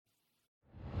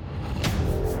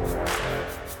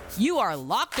You are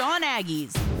Locked On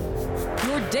Aggies,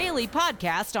 your daily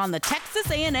podcast on the Texas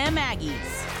A&M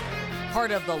Aggies.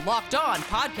 Part of the Locked On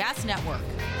Podcast Network,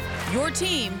 your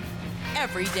team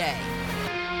every day.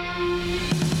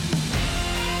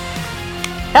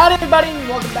 Howdy, everybody, and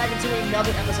welcome back into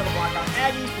another episode of Locked On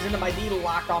Aggies, presented by the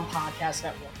Locked On Podcast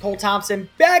Network. Cole Thompson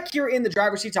back here in the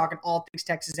driver's seat talking all things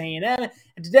Texas A&M.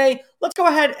 And today, let's go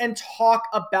ahead and talk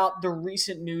about the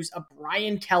recent news of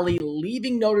Brian Kelly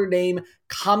leaving Notre Dame,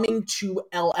 coming to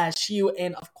LSU,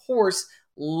 and of course,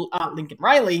 Lincoln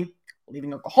Riley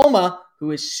leaving Oklahoma,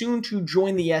 who is soon to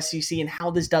join the SEC, and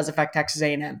how this does affect Texas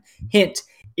A&M. Hint,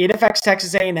 it affects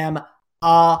Texas A&M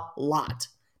a lot.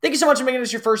 Thank you so much for making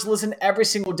us your first listen every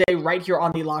single day right here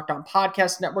on the Locked On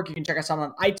Podcast Network. You can check us out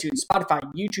on iTunes, Spotify,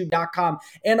 YouTube.com,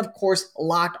 and of course,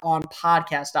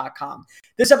 LockedOnPodcast.com.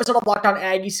 This episode of Locked On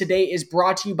Aggies today is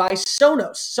brought to you by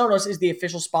Sonos. Sonos is the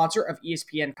official sponsor of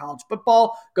ESPN College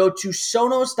Football. Go to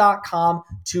Sonos.com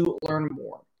to learn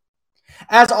more.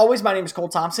 As always, my name is Cole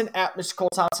Thompson, at Mr. Cole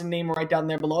Thompson, name right down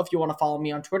there below if you want to follow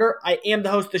me on Twitter. I am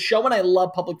the host of the show, and I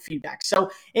love public feedback.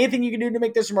 So anything you can do to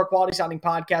make this a more quality-sounding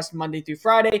podcast Monday through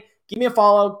Friday, give me a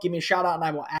follow, give me a shout-out, and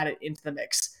I will add it into the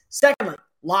mix. Secondly,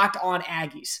 Locked On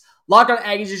Aggies. Locked On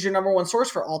Aggies is your number one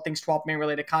source for all things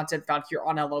 12-man-related content found here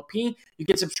on LOP. You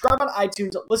can subscribe on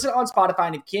iTunes, listen on Spotify,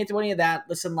 and if you can't do any of that,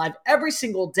 listen live every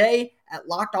single day at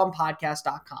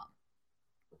LockedOnPodcast.com.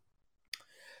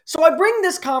 So I bring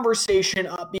this conversation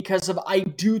up because I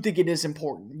do think it is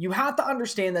important. You have to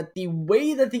understand that the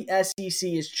way that the SEC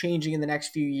is changing in the next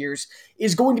few years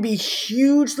is going to be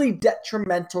hugely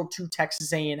detrimental to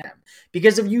Texas A&M.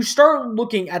 Because if you start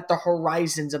looking at the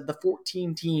horizons of the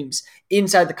 14 teams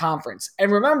inside the conference,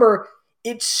 and remember,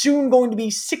 it's soon going to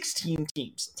be 16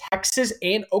 teams. Texas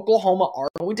and Oklahoma are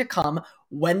going to come.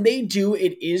 When they do,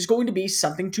 it is going to be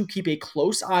something to keep a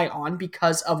close eye on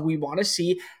because we want to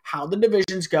see how the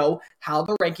divisions go, how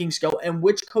the rankings go, and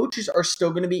which coaches are still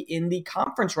going to be in the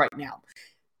conference right now.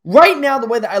 Right now, the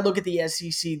way that I look at the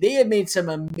SEC, they have made some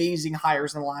amazing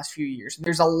hires in the last few years. And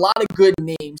there's a lot of good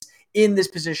names in this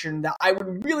position that I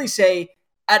would really say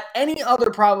at any other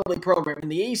probably program in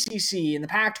the ACC, in the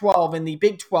Pac-12, in the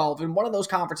Big 12, in one of those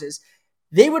conferences,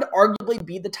 they would arguably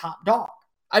be the top dog.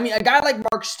 I mean, a guy like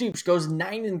Mark Stoops goes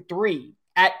 9-3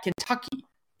 at Kentucky,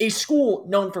 a school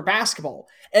known for basketball,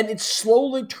 and it's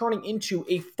slowly turning into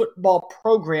a football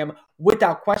program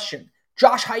without question.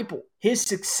 Josh Heupel, his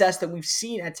success that we've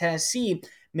seen at Tennessee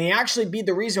may actually be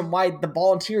the reason why the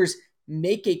Volunteers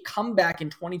make a comeback in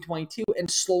 2022 and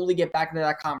slowly get back into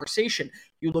that conversation.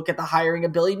 You look at the hiring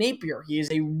of Billy Napier. He is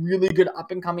a really good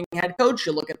up-and-coming head coach.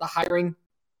 You look at the hiring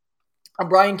of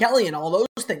Brian Kelly and all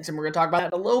those things, and we're going to talk about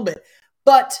that in a little bit.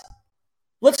 But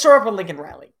let's start off with Lincoln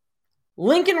Riley.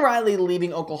 Lincoln Riley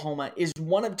leaving Oklahoma is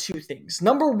one of two things.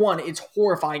 Number one, it's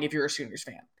horrifying if you're a Sooners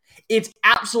fan. It's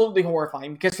absolutely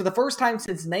horrifying because for the first time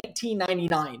since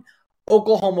 1999,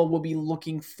 Oklahoma will be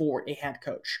looking for a head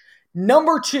coach.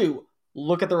 Number two,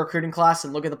 look at the recruiting class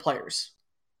and look at the players.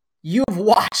 You've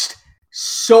watched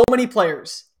so many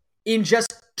players in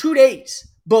just 2 days,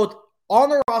 both on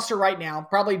the roster right now.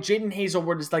 Probably Jaden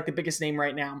Hazelwood is like the biggest name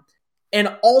right now.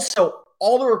 And also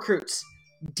all the recruits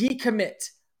decommit,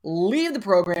 leave the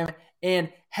program,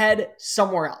 and head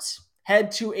somewhere else.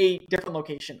 Head to a different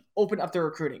location. Open up their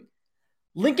recruiting.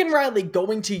 Lincoln Riley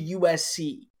going to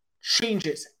USC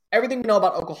changes everything we know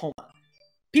about Oklahoma.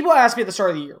 People asked me at the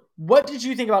start of the year, what did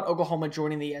you think about Oklahoma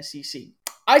joining the SEC?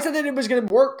 I said that it was going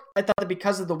to work. I thought that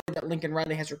because of the way that Lincoln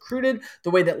Riley has recruited, the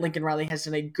way that Lincoln Riley has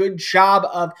done a good job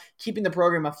of keeping the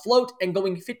program afloat and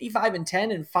going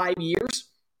 55-10 in 5 years,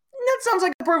 that sounds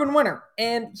like a proven winner.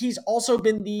 And he's also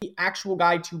been the actual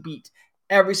guy to beat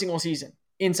every single season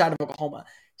inside of Oklahoma.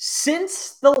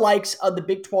 Since the likes of the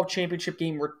Big 12 championship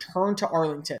game returned to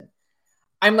Arlington,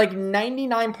 I'm like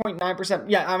 99.9%.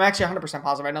 Yeah, I'm actually 100%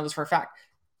 positive. I know this for a fact.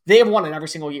 They have won it every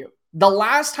single year. The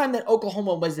last time that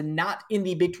Oklahoma was not in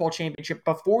the Big 12 championship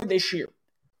before this year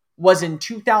was in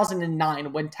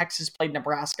 2009 when Texas played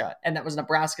Nebraska, and that was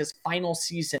Nebraska's final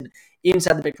season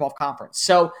inside the Big 12 conference.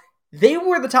 So they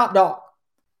were the top dog.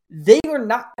 They are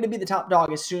not going to be the top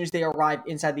dog as soon as they arrive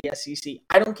inside the SEC.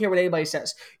 I don't care what anybody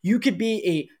says. You could be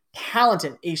a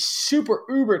talented, a super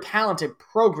uber talented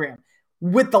program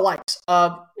with the likes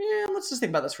of, let's just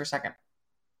think about this for a second.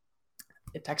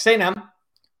 Texas A&M,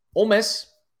 Ole Miss,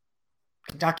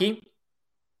 Kentucky,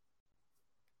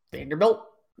 Vanderbilt,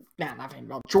 not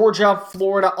Vanderbilt, Georgia,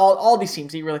 Florida, all these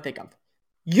teams that you really think of.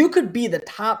 You could be the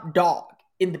top dog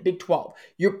in the Big 12.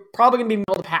 You're probably going to be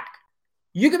middle of the pack.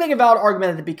 You can make a valid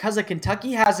argument that because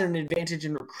Kentucky has an advantage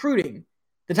in recruiting,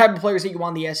 the type of players that you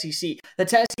want in the SEC. The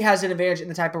Tennessee has an advantage in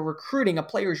the type of recruiting of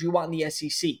players you want in the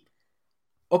SEC.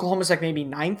 Oklahoma's like maybe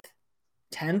 9th,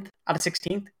 10th out of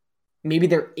 16th. Maybe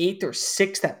they're 8th or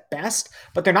 6th at best,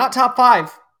 but they're not top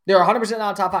 5. They're 100%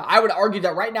 not top 5. I would argue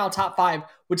that right now top 5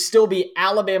 would still be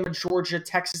Alabama, Georgia,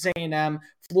 Texas A&M,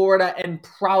 Florida, and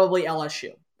probably LSU.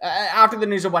 After the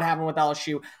news of what happened with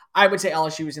LSU, I would say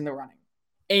LSU is in the running.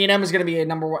 A&M is going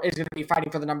to be fighting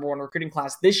for the number 1 recruiting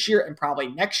class this year and probably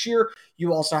next year.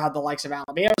 You also have the likes of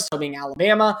Alabama, still being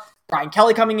Alabama. Brian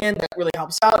Kelly coming in, that really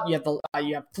helps out. You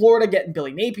have Florida getting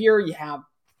Billy Napier. You have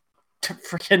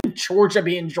freaking Georgia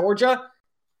being Georgia.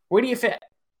 Where do you fit?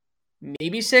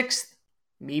 Maybe 6th,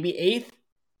 maybe 8th.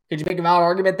 Could you make a valid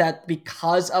argument that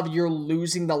because of you're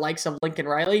losing the likes of Lincoln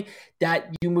Riley,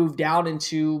 that you move down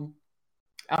into,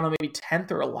 I don't know, maybe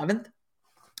 10th or 11th?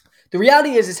 The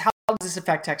reality is how does this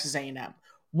affect Texas A&M?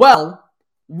 Well,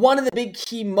 one of the big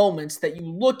key moments that you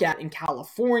look at in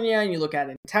California, and you look at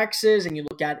in Texas, and you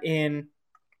look at in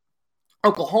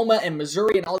Oklahoma and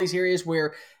Missouri and all these areas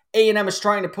where A&M is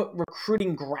trying to put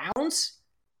recruiting grounds,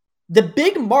 the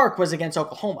big mark was against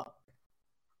Oklahoma.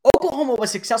 Oklahoma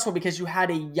was successful because you had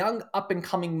a young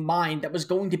up-and-coming mind that was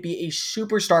going to be a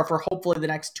superstar for hopefully the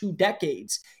next 2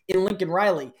 decades in Lincoln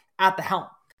Riley at the helm.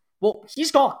 Well,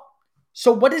 he's gone.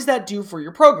 So what does that do for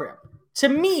your program? To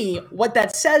me, what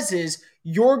that says is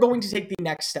you're going to take the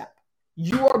next step.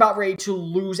 You are about ready to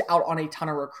lose out on a ton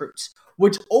of recruits,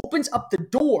 which opens up the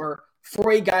door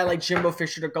for a guy like Jimbo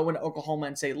Fisher to go into Oklahoma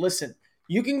and say, listen,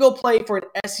 you can go play for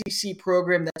an SEC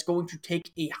program that's going to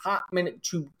take a hot minute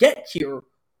to get here,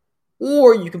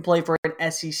 or you can play for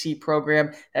an SEC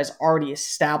program that's already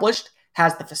established,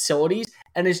 has the facilities,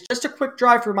 and is just a quick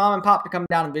drive for mom and pop to come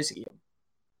down and visit you.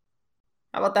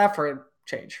 How about that for a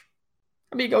change?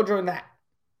 How about you go join that?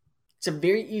 It's a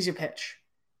very easy pitch.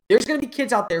 There's going to be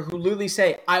kids out there who literally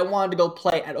say, I wanted to go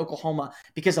play at Oklahoma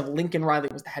because of Lincoln Riley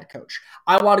was the head coach.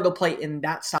 I want to go play in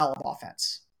that style of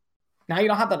offense. Now you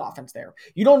don't have that offense there.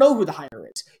 You don't know who the hire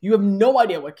is. You have no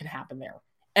idea what can happen there.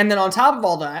 And then on top of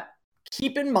all that,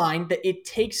 keep in mind that it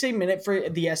takes a minute for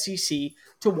the SEC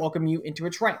to welcome you into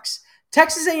its ranks.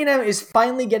 Texas A&M is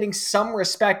finally getting some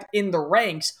respect in the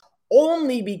ranks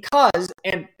only because,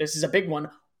 and this is a big one,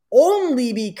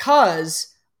 only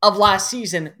because of last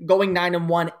season going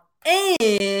 9-1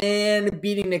 and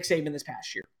beating Nick Saban this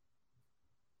past year.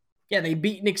 Yeah, they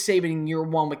beat Nick Saban in year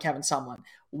 1 with Kevin Sumlin.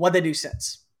 What they do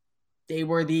since? They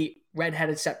were the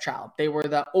redheaded stepchild. They were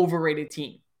the overrated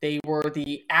team. They were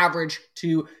the average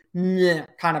to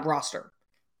kind of roster.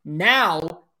 Now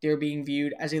they're being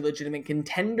viewed as a legitimate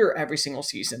contender every single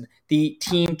season. The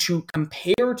team to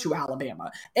compare to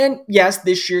Alabama. And yes,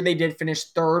 this year they did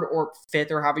finish 3rd or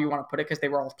 5th or however you want to put it because they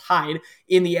were all tied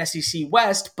in the SEC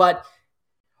West. But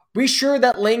be sure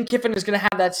that Lane Kiffin is going to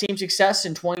have that same success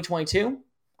in 2022.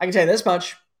 I can tell you this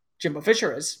much. Jimbo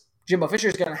Fisher is. Jimbo Fisher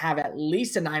is going to have at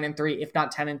least a 9-3, if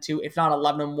not 10-2, if not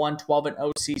 11-1,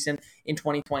 12-0 season in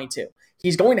 2022.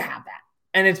 He's going to have that.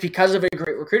 And it's because of a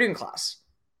great recruiting class.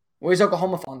 Where's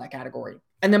Oklahoma fall in that category?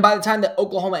 And then by the time that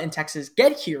Oklahoma and Texas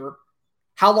get here,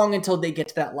 how long until they get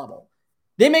to that level?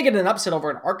 They may get an upset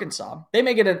over in Arkansas. They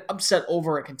may get an upset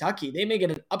over at Kentucky. They may get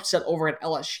an upset over at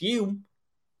LSU.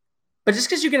 But just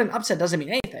because you get an upset doesn't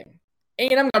mean anything.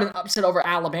 A&M got an upset over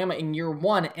Alabama in year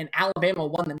 1, and Alabama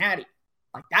won the Natty.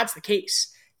 Like, that's the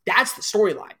case. That's the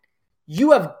storyline.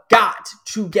 You have got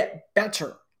to get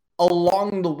better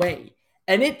along the way.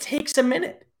 And it takes a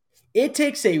minute. It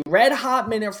takes a red-hot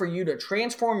minute for you to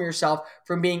transform yourself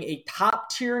from being a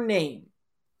top-tier name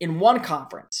in one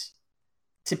conference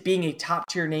to being a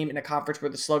top-tier name in a conference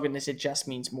where the slogan is, it just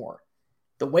means more.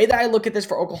 The way that I look at this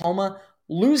for Oklahoma,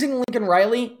 losing Lincoln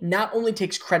Riley not only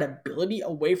takes credibility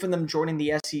away from them joining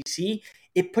the SEC,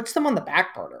 it puts them on the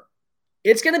back burner.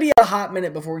 It's going to be a hot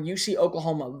minute before you see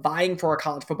Oklahoma vying for a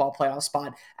college football playoff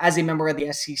spot as a member of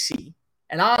the SEC.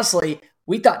 And honestly,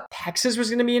 we thought Texas was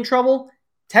going to be in trouble.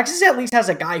 Texas at least has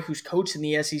a guy who's coached in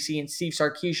the SEC in Steve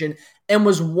Sarkisian and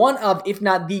was one of, if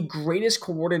not the greatest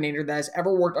coordinator that has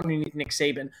ever worked underneath Nick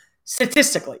Saban.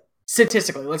 Statistically,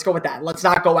 let's go with that. Let's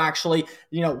not go actually,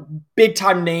 big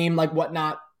time name, like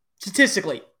whatnot.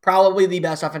 Statistically, probably the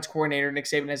best offense coordinator Nick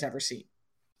Saban has ever seen.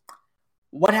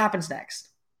 What happens next?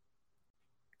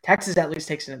 Texas at least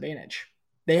takes an advantage.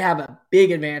 They have a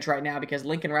big advantage right now because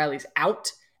Lincoln Riley's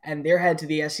out and they're headed to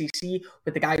the SEC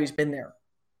with the guy who's been there.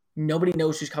 Nobody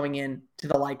knows who's coming in to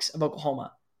the likes of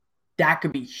Oklahoma. That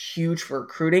could be huge for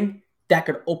recruiting. That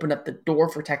could open up the door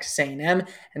for Texas A&M,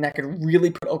 and that could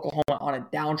really put Oklahoma on a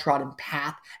downtrodden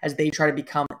path as they try to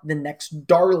become the next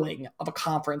darling of a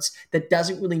conference that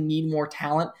doesn't really need more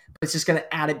talent, but it's just going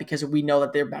to add it because we know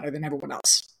that they're better than everyone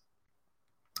else.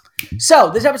 So,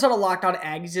 this episode of Locked On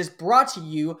Aggies is brought to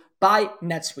you by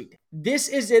NetSuite. This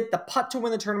is it, the putt to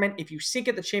win the tournament. If you sink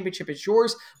it, the championship is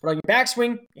yours. But on your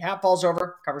backswing, your hat falls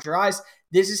over, covers your eyes.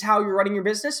 This is how you're running your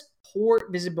business. Poor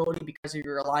visibility because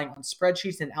you're relying on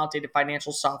spreadsheets and outdated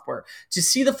financial software. To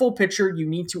see the full picture, you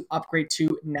need to upgrade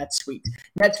to NetSuite.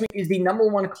 NetSuite is the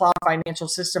 #1 cloud financial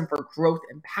system for growth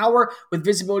and power, with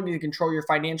visibility to control your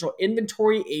financial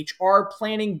inventory, HR,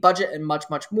 planning, budget, and much,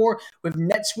 much more. With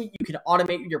NetSuite, you can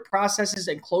automate your processes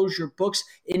and close your books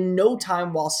in no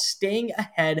time while staying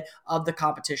ahead of the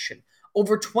competition.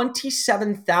 Over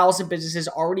 27,000 businesses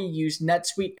already use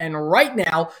NetSuite, and right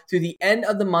now, through the end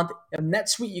of the month,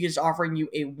 NetSuite is offering you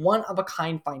a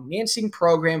one-of-a-kind financing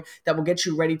program that will get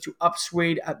you ready to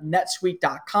upgrade at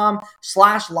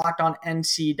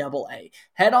netsuite.com/LockedOnNCAA.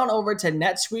 Head on over to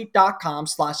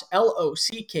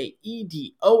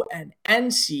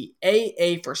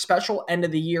netsuite.com/LockedOnNCAA for special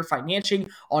end-of-the-year financing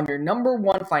on your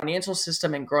 #1 financial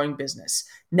system and growing business.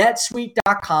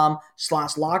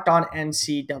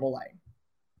 netsuite.com/LockedOnNCAA.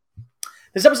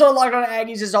 This episode of Locked On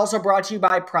Aggies is also brought to you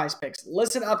by PrizePicks.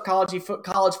 Listen up, college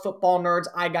football nerds.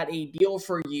 I got a deal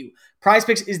for you.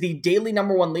 PrizePicks is the daily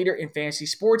 #1 leader in fantasy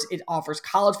sports. It offers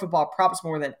college football props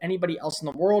more than anybody else in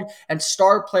the world and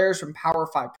star players from Power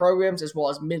 5 programs as well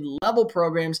as mid-level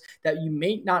programs that you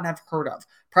may not have heard of.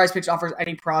 PrizePicks offers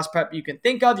any prospect you can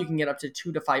think of. You can get up to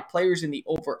 2 to 5 players in the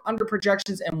over-under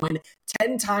projections and win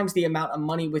 10 times the amount of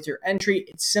money with your entry.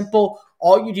 It's simple.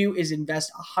 All you do is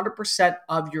invest 100%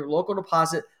 of your local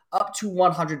deposit up to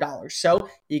 $100. So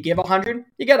you give 100,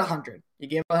 you get 100. You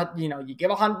give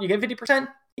 100, you get 50%.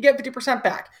 You get 50%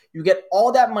 back. You get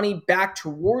all that money back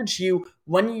towards you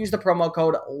when you use the promo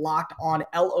code LOCKEDON,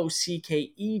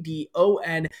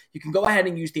 LOCKEDON. You can go ahead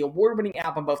and use the award-winning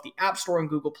app on both the App Store and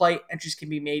Google Play. Entries can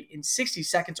be made in 60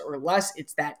 seconds or less.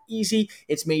 It's that easy.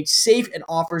 It's made safe and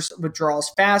offers withdrawals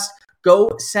fast.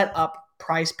 Go set up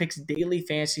PrizePicks daily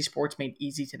fantasy sports made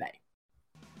easy today.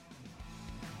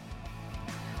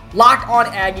 Locked On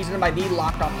Aggies, and by the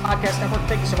Locked On Podcast Network.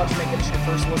 Thank you so much for making this your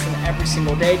first listen every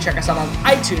single day. Check us out on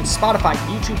iTunes, Spotify,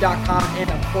 YouTube.com,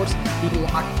 and of course, the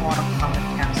Locked On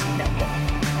Podcast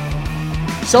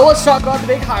Network. So let's talk about the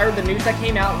big hire, the news that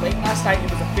came out late last night. It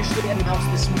was officially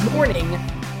announced this morning.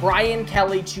 Brian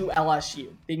Kelly to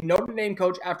LSU. The Notre Dame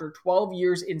coach, after 12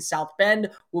 years in South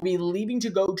Bend, will be leaving to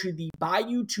go to the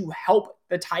Bayou to help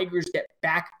the Tigers get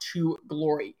back to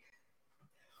glory.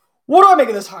 What do I make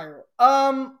of this hire?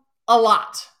 A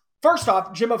lot. First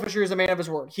off, Jimbo Fisher is a man of his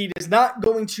word. He is not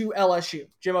going to LSU.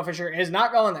 Jimbo Fisher is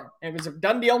not going there. It was a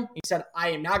done deal. He said,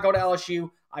 I am not going to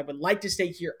LSU. I would like to stay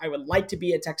here. I would like to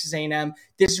be at Texas A&M.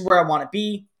 This is where I want to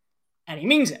be. And he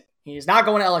means it. He is not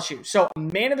going to LSU. So, a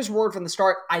man of his word from the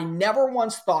start. I never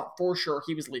once thought for sure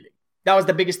he was leaving. That was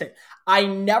the biggest thing. I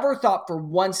never thought for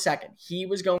 1 second he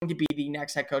was going to be the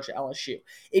next head coach at LSU.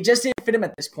 It just didn't fit him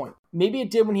at this point. Maybe it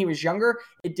did when he was younger.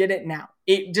 It didn't now.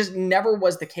 It just never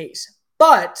was the case.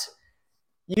 But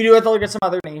you do have to look at some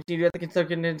other names. You do have to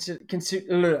take into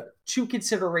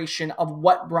consideration of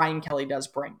what Brian Kelly does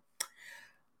bring.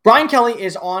 Brian Kelly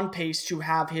is on pace to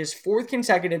have his 4th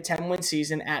consecutive 10-win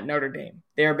season at Notre Dame.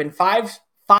 There have been five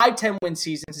 10-win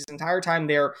seasons his entire time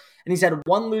there, and he's had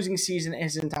 1 losing season in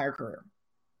his entire career.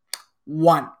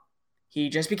 1. He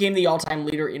just became the all-time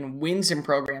leader in wins in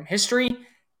program history,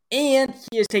 and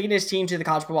he has taken his team to the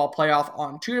college football playoff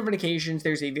on 2 different occasions.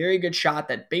 There's a very good shot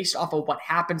that based off of what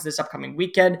happens this upcoming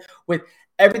weekend, with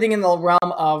everything in the realm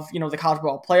of the college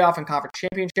football playoff and conference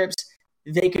championships,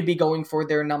 they could be going for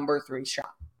their number 3 shot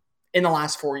in the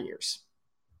last 4 years.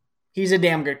 He's a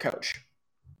damn good coach.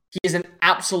 He is an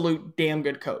absolute damn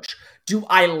good coach. Do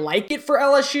I like it for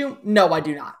LSU? No, I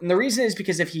do not. And the reason is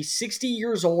because if he's 60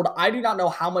 years old, I do not know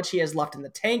how much he has left in the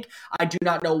tank. I do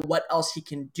not know what else he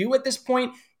can do at this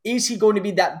point. Is he going to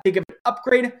be that big of an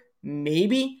upgrade?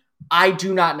 Maybe. I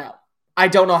do not know. I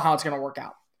don't know how it's going to work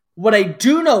out. What I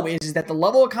do know is that the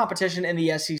level of competition in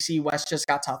the SEC West just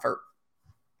got tougher.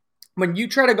 When you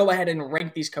try to go ahead and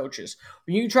rank these coaches,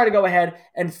 when you try to go ahead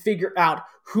and figure out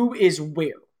who is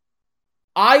where,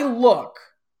 I look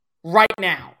right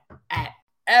now at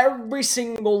every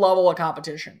single level of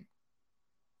competition.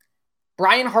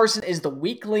 Brian Harsin is the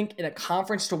weak link in a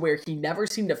conference to where he never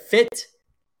seemed to fit.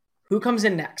 Who comes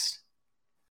in next?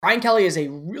 Brian Kelly is a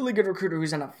really good recruiter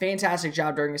who's done a fantastic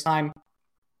job during his time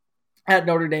at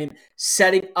Notre Dame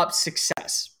setting up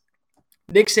success.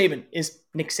 Nick Saban is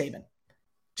Nick Saban.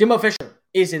 Jimbo Fisher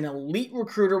is an elite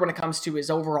recruiter when it comes to his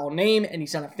overall name, and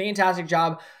he's done a fantastic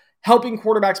job helping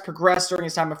quarterbacks progress during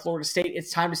his time at Florida State.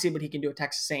 It's time to see what he can do at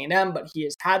Texas A&M, but he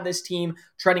has had this team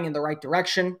trending in the right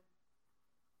direction.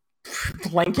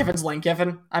 Lane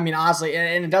Kiffin. I mean, honestly,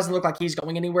 and it doesn't look like he's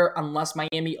going anywhere unless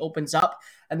Miami opens up.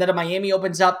 And then if Miami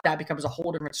opens up, that becomes a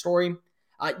whole different story.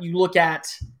 You look at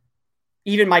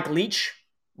even Mike Leach.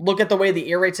 Look at the way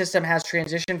the air raid system has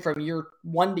transitioned from year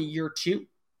 1 to year 2.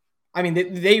 I mean,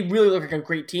 they really look like a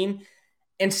great team.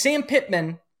 And Sam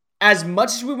Pittman, as much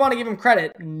as we want to give him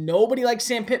credit, nobody likes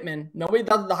Sam Pittman. Nobody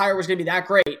thought that the hire was going to be that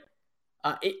great.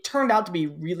 It turned out to be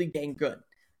really dang good.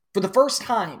 For the first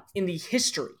time in the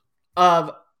history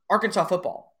of Arkansas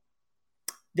football,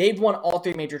 they've won all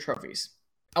 3 major trophies.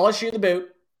 LSU, the Boot,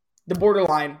 the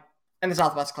Borderline, and the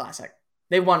Southwest Classic.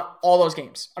 They've won all those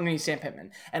games underneath Sam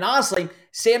Pittman. And honestly,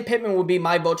 Sam Pittman would be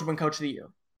my vote to win Coach of the Year.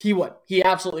 He would. He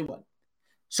absolutely would.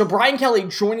 So Brian Kelly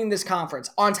joining this conference,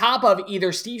 on top of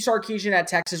either Steve Sarkisian at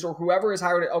Texas or whoever is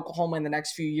hired at Oklahoma in the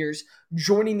next few years,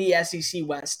 joining the SEC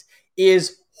West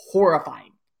is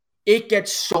horrifying. It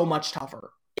gets so much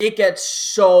tougher. It gets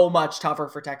so much tougher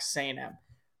for Texas A&M.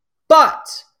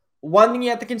 But one thing you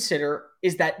have to consider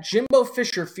is that Jimbo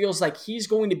Fisher feels like he's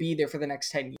going to be there for the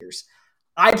next 10 years.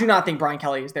 I do not think Brian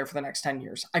Kelly is there for the next 10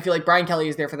 years. I feel like Brian Kelly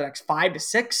is there for the next 5 to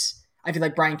 6. I feel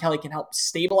like Brian Kelly can help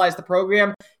stabilize the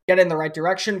program, get in the right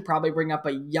direction, probably bring up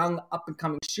a young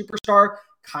up-and-coming superstar,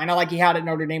 kind of like he had at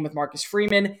Notre Dame with Marcus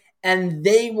Freeman, and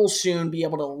they will soon be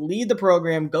able to lead the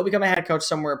program, go become a head coach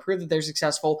somewhere, prove that they're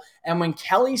successful, and when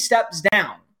Kelly steps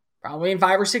down, probably in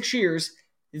 5 or 6 years,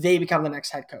 they become the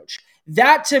next head coach.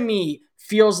 That, to me,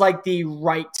 feels like the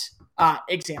right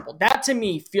example. That, to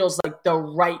me, feels like the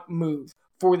right move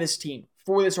for this team,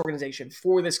 for this organization,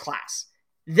 for this class.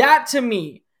 That, to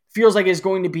me, feels like it's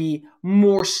going to be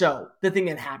more so the thing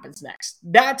that happens next.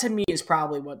 That, to me, is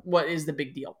probably what is the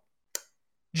big deal.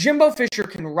 Jimbo Fisher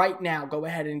can right now go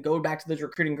ahead and go back to those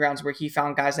recruiting grounds where he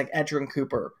found guys like Edgerrin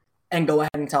Cooper and go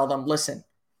ahead and tell them, listen,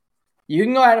 you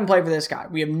can go ahead and play for this guy.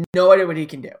 We have no idea what he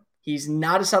can do. He's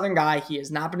not a Southern guy. He has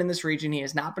not been in this region. He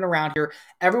has not been around here.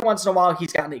 Every once in a while,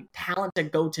 he's got a talent to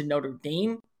go to Notre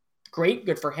Dame. Great,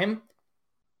 good for him.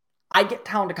 I get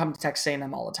talent to come to Texas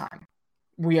A&M all the time.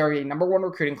 We are a number 1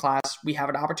 recruiting class. We have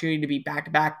an opportunity to be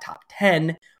back-to-back top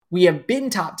 10. We have been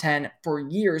top 10 for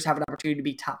years, have an opportunity to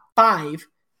be top 5.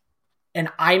 And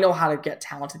I know how to get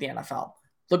talent to the NFL.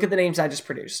 Look at the names I just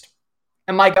produced.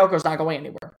 And Mike Elko's not going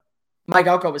anywhere. Mike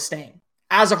Elko is staying.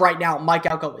 As of right now, Mike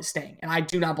Elko is staying. And I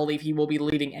do not believe he will be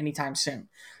leaving anytime soon.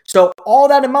 So all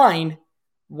that in mind,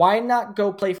 why not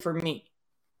go play for me?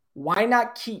 Why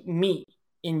not keep me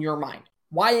in your mind?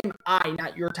 Why am I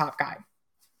not your top guy?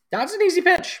 That's an easy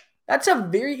pitch. That's a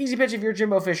very easy pitch if you're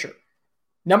Jimbo Fisher.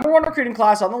 Number 1 recruiting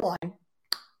class on the line.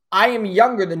 I am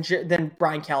younger than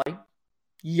Brian Kelly.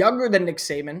 Younger than Nick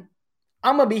Saban.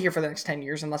 I'm going to be here for the next 10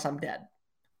 years unless I'm dead.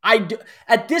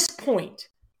 At this point,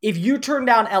 if you turn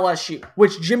down LSU,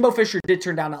 which Jimbo Fisher did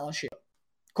turn down LSU,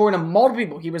 according to multiple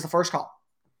people, he was the first call.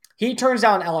 He turns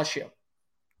down LSU.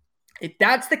 If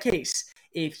that's the case,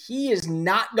 if he is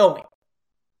not going,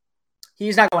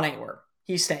 he's not going anywhere.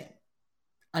 He's staying.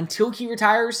 Until he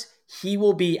retires, he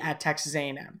will be at Texas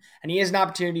A&M. And he has an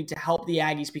opportunity to help the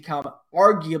Aggies become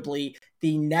arguably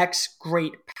the next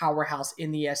great powerhouse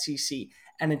in the SEC.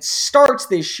 And it starts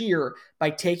this year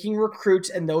by taking recruits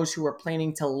and those who are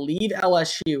planning to leave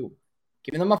LSU,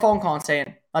 giving them a phone call and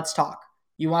saying, let's talk.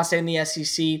 You want to stay in the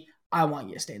SEC? I want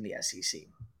you to stay in the SEC.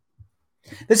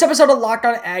 This episode of Locked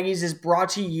On Aggies is brought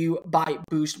to you by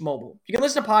Boost Mobile. You can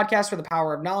listen to podcasts for the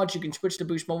power of knowledge. You can switch to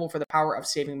Boost Mobile for the power of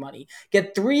saving money.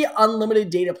 Get 3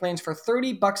 unlimited data plans for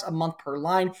 $30 a month per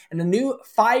line and a new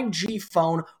 5G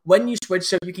phone when you switch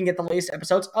so you can get the latest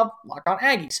episodes of Locked On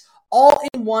Aggies. All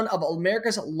in one of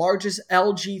America's largest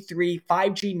LG3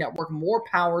 5G network. More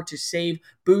power to save.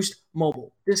 Boost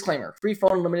Mobile. Disclaimer. Free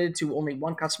phone limited to only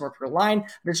 1 customer per line.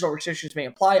 Additional restrictions may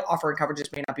apply. Offer and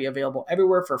coverages may not be available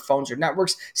everywhere for phones or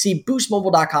networks. See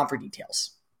boostmobile.com for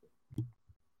details.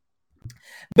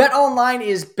 BetOnline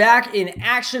is back in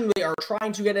action. They are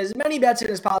trying to get as many bets in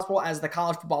as possible as the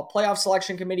College Football Playoff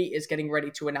Selection Committee is getting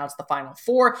ready to announce the Final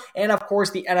Four. And, of course,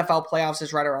 the NFL Playoffs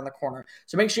is right around the corner.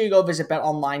 So make sure you go visit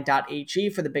betonline.ag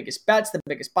for the biggest bets, the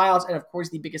biggest buyouts, and, of course,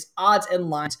 the biggest odds and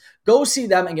lines. Go see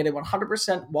them and get a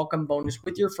 100% welcome bonus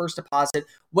with your first deposit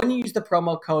when you use the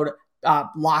promo code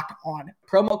Locked On.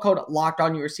 Promo code Locked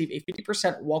On. You receive a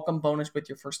 50% welcome bonus with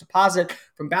your first deposit.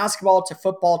 From basketball to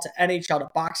football to NHL to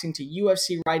boxing to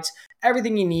UFC rights,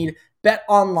 everything you need. Bet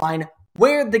Online,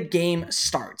 where the game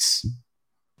starts.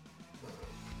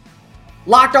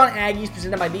 Locked On Aggies,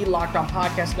 presented by the Locked On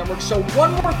Podcast Network. So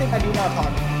one more thing I do want to talk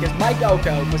about, because Mike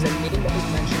Elko was a name that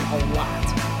was mentioned a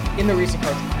lot in the recent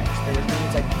coaching hires. There was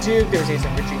names like Duke, there was names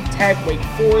like Virginia Tech, Wake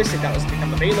Forest, if that was to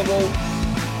become available.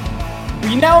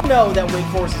 We now know that Wake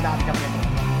Forest is not becoming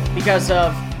available because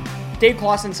of Dave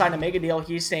Clawson signed a mega deal.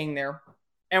 He's staying there.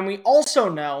 And we also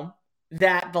know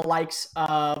that the likes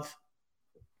of,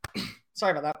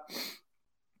 sorry about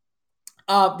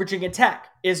that, Virginia Tech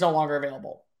is no longer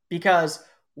available because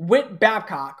Whit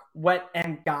Babcock went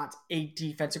and got a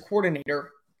defensive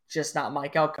coordinator, just not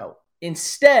Mike Elko.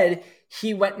 Instead,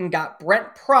 he went and got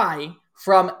Brent Pry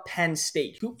from Penn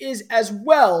State, who is as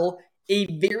well a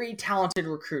very talented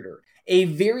recruiter, a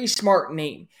very smart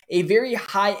name, a very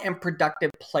high and productive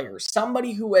player,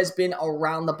 somebody who has been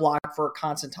around the block for a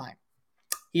constant time.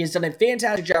 He has done a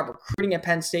fantastic job recruiting at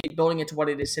Penn State, building it to what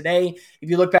it is today. If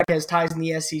you look back at his ties in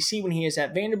the SEC when he is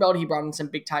at Vanderbilt, he brought in some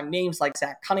big-time names like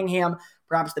Zach Cunningham.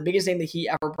 Perhaps the biggest name that he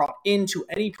ever brought into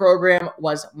any program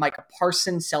was Micah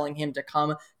Parsons, selling him to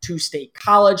come to State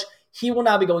College. He will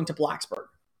now be going to Blacksburg.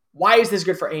 Why is this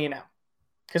good for A&M?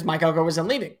 Because Mike Elko isn't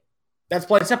leaving. That's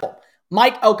plain and simple.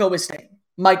 Mike Elko is staying.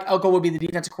 Mike Elko will be the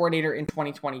defensive coordinator in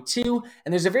 2022,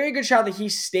 and there's a very good shot that he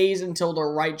stays until the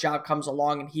right job comes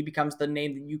along and he becomes the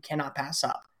name that you cannot pass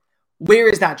up. Where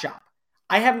is that job?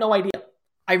 I have no idea.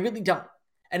 I really don't.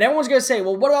 And everyone's going to say,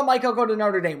 well, what about Mike Elko to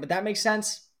Notre Dame? Would that make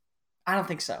sense? I don't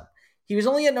think so. He was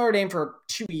only at Notre Dame for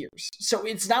 2 years, so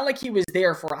it's not like he was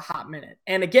there for a hot minute.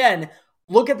 And again,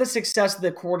 look at the success of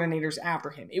the coordinators after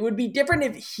him. It would be different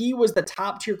if he was the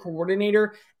top-tier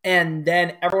coordinator and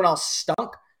then everyone else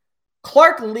stunk.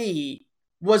 Clark Lee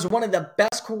was one of the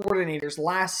best coordinators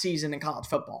last season in college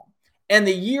football. And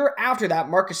the year after that,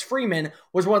 Marcus Freeman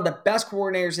was one of the best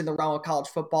coordinators in the realm of college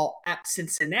football at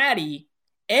Cincinnati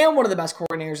and one of the best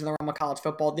coordinators in the realm of college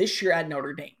football this year at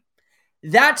Notre Dame.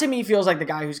 That, to me, feels like the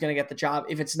guy who's going to get the job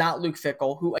if it's not Luke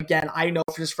Fickell, who, again, I know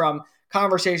just from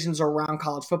conversations around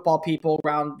college football people,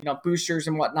 around boosters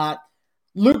and whatnot,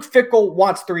 Luke Fickell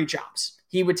wants 3 jobs.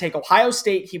 He would take Ohio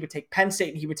State, he would take Penn State,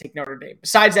 and he would take Notre Dame.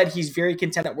 Besides that, he's very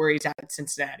content at where he's at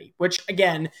Cincinnati, which,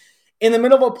 again, in the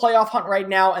middle of a playoff hunt right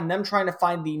now and them trying to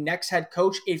find the next head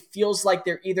coach, it feels like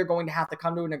they're either going to have to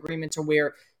come to an agreement to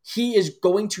where he is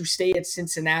going to stay at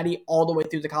Cincinnati all the way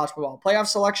through the college football playoff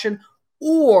selection,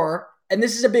 or, and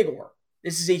this is a big or,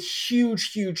 this is a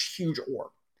huge, huge, huge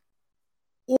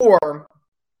or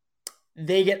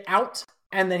they get out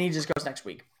and then he just goes next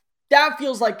week. That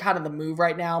feels like kind of the move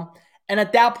right now. And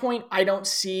at that point, I don't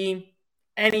see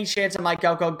any chance of Mike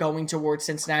Elko going towards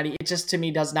Cincinnati. It just, to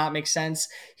me, does not make sense.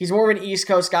 He's more of an East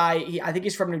Coast guy. I think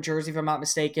he's from New Jersey, if I'm not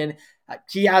mistaken.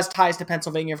 He has ties to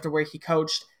Pennsylvania after where he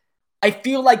coached. I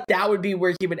feel like that would be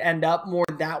where he would end up more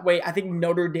that way. I think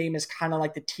Notre Dame is kind of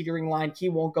like the teetering line. He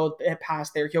won't go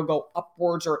past there. He'll go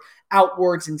upwards or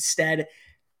outwards instead.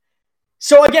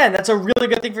 So again, that's a really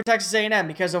good thing for Texas A&M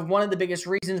because of one of the biggest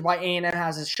reasons why A&M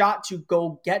has a shot to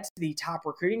go get to the top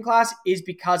recruiting class is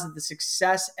because of the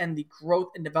success and the growth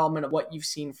and development of what you've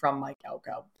seen from Mike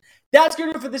Elko. That's going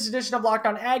to do it for this edition of Locked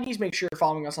On Aggies. Make sure you're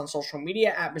following us on social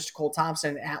media at Mr. Cole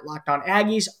Thompson at Locked On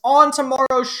Aggies. On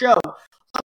tomorrow's show,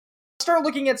 start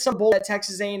looking at some bowl that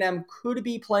Texas A&M could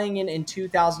be playing in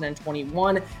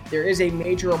 2021. There is a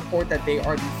major report that they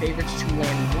are the favorites to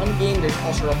win one game. There's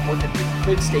also a report that they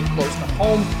could stay close to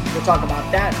home. We'll talk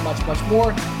about that and much, much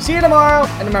more. See you tomorrow.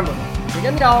 And remember, you're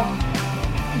going to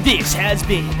go. This has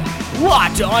been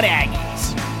Locked On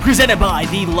Aggies, presented by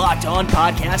the Locked On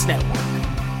Podcast Network.